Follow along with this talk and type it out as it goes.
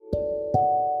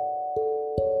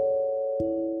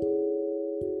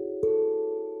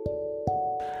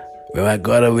Well, I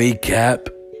got a recap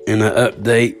and an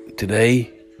update today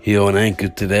here on Anchor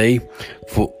today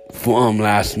from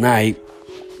last night.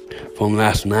 From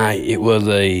last night, it was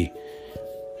a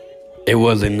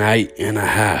night and a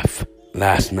half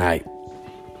last night.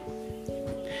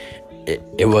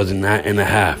 It was a night and a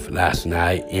half last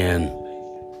night, and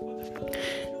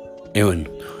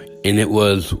it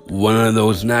was one of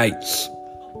those nights.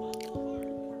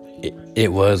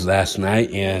 It was last night,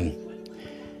 and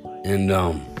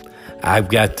I've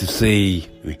got to see,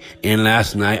 and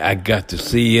last night I got to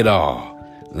see it all.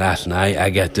 Last night I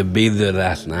got to be there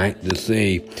last night to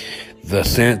see the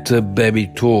Santa Baby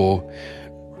tour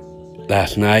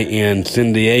last night in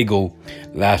San Diego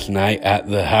last night at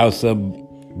the House of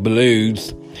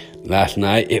Blues last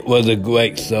night. It was a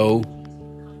great show.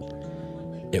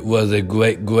 It was a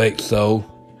great show.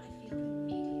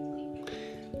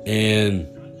 And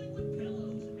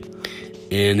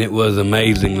it was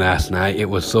amazing last night. It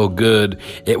was so good.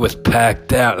 It was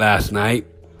packed out last night.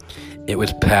 It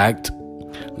was packed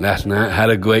last night. Had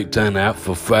a great turnout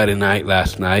for Friday night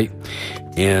last night.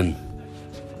 And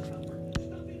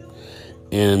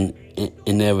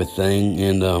everything.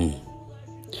 And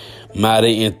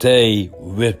Marty and Tay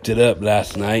ripped it up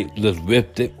last night. Just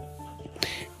ripped it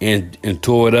and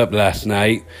tore it up last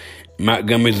night.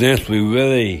 Montgomery Gentry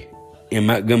really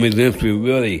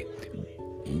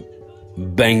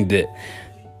banged it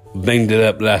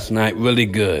up last night really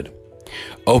good.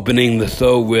 Opening the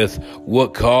show with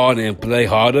Work Hard and Play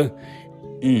Harder.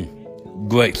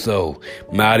 Great show.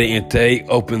 Marty and Tay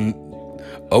opened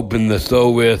the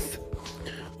show with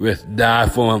Die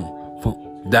for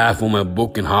My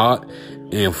Broken Heart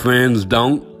and Friends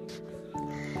Don't.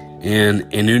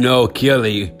 And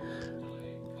Kelly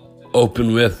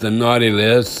opened with The Naughty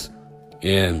List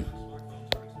and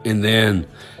then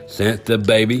Santa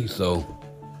Baby. So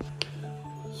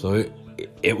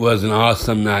it was an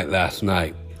awesome night last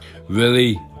night.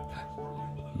 Really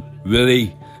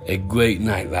a great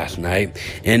night last night.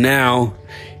 And now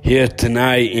here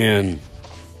tonight in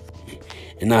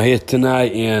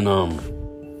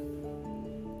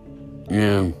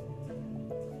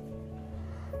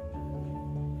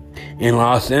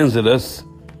Los Angeles.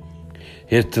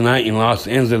 Here tonight in Los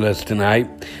Angeles tonight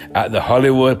at the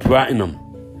Hollywood Platinum.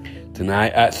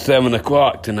 Tonight at 7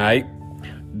 o'clock tonight.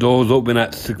 Doors open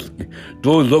at 6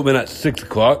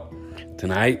 o'clock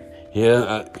tonight.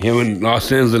 Here in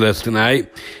Los Angeles tonight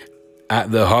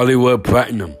at the Hollywood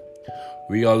Platinum.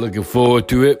 We are looking forward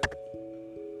to it.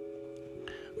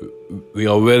 We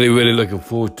are really looking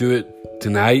forward to it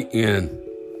tonight and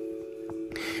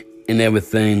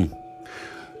everything.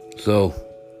 So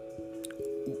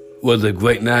was a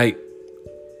great night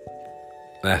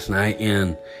last night,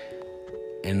 and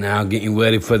now getting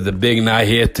ready for the big night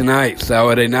here tonight.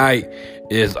 Saturday night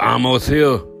is almost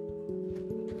here.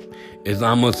 It's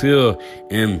almost here,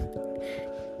 and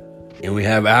we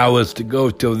have hours to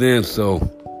go till then. So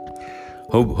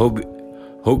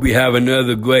hope we have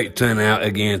another great turnout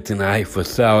again tonight for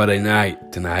Saturday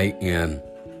night tonight and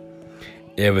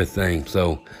everything.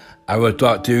 So I will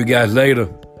talk to you guys later.